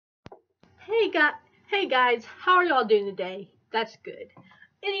Hey guys, how are y'all doing today? That's good.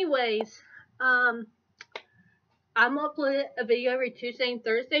 Anyways, I'm uploading a video every Tuesday and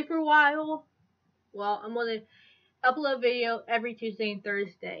Thursday for a while. Well, I'm gonna upload a video every Tuesday and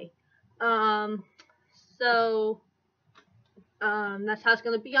Thursday. Um, so that's how it's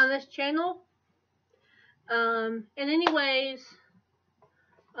gonna be on this channel. And anyways,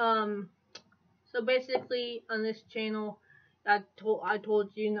 so basically on this channel, I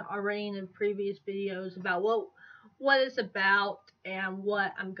told you already in the previous videos about what it's about and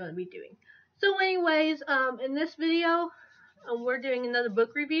what I'm gonna be doing. So anyways, in this video, we're doing another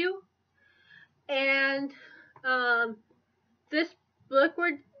book review, and this book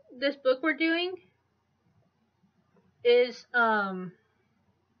we're doing is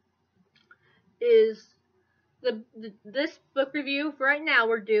this book review right now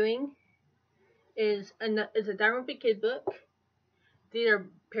we're doing is a Diamond Big Kid book. These are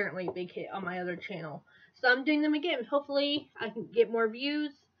apparently a big hit on my other channel, so I'm doing them again. Hopefully I can get more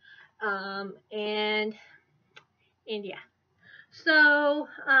views, and yeah. So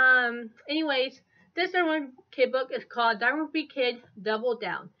anyways, this Diamond Kid book is called Diamond Big Kid Double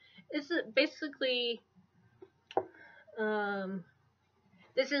Down. It's basically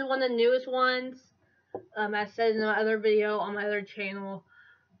this is one of the newest ones. I said in the other video on my other channel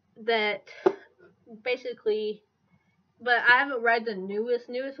that basically, but I haven't read the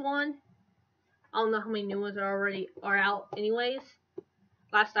newest one. I don't know how many new ones are out anyways.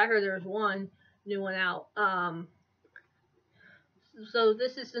 Last I heard there was one new one out. So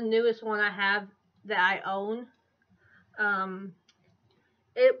this is the newest one I have that I own.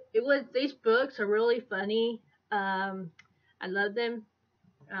 These books are really funny. I love them.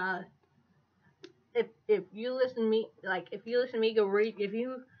 If you listen to me, go read. If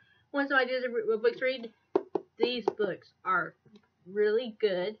you want some ideas of books to read, these books are really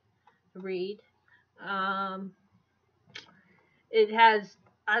good to read.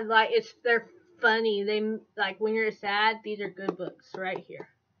 They're funny. They when you're sad, these are good books right here.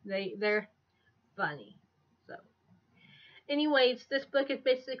 They're funny. So anyways, this book is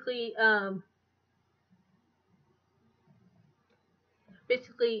basically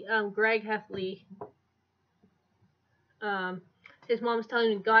Greg Heffley, his mom's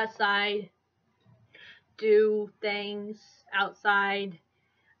telling him to go outside, do things outside,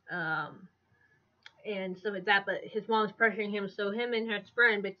 and stuff like that, but his mom's pressuring him, so him and his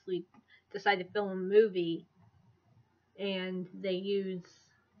friend basically decide to film a movie, and they use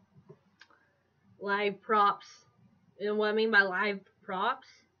live props. And what I mean by live props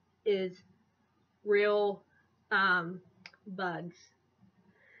is real bugs.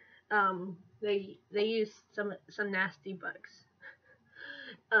 They use some nasty bugs.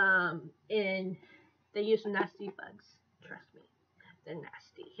 And they use some nasty bugs. Trust me, they're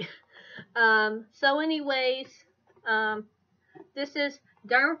nasty. So anyways, this is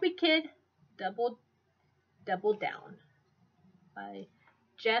Diamond Big Kid Double Down by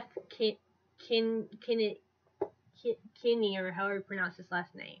Jeff Kinney, or however you pronounce his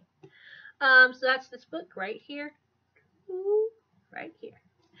last name. So that's this book right here. Right here.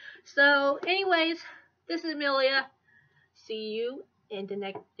 So anyways, this is Amelia. See you in the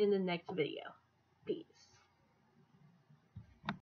next video.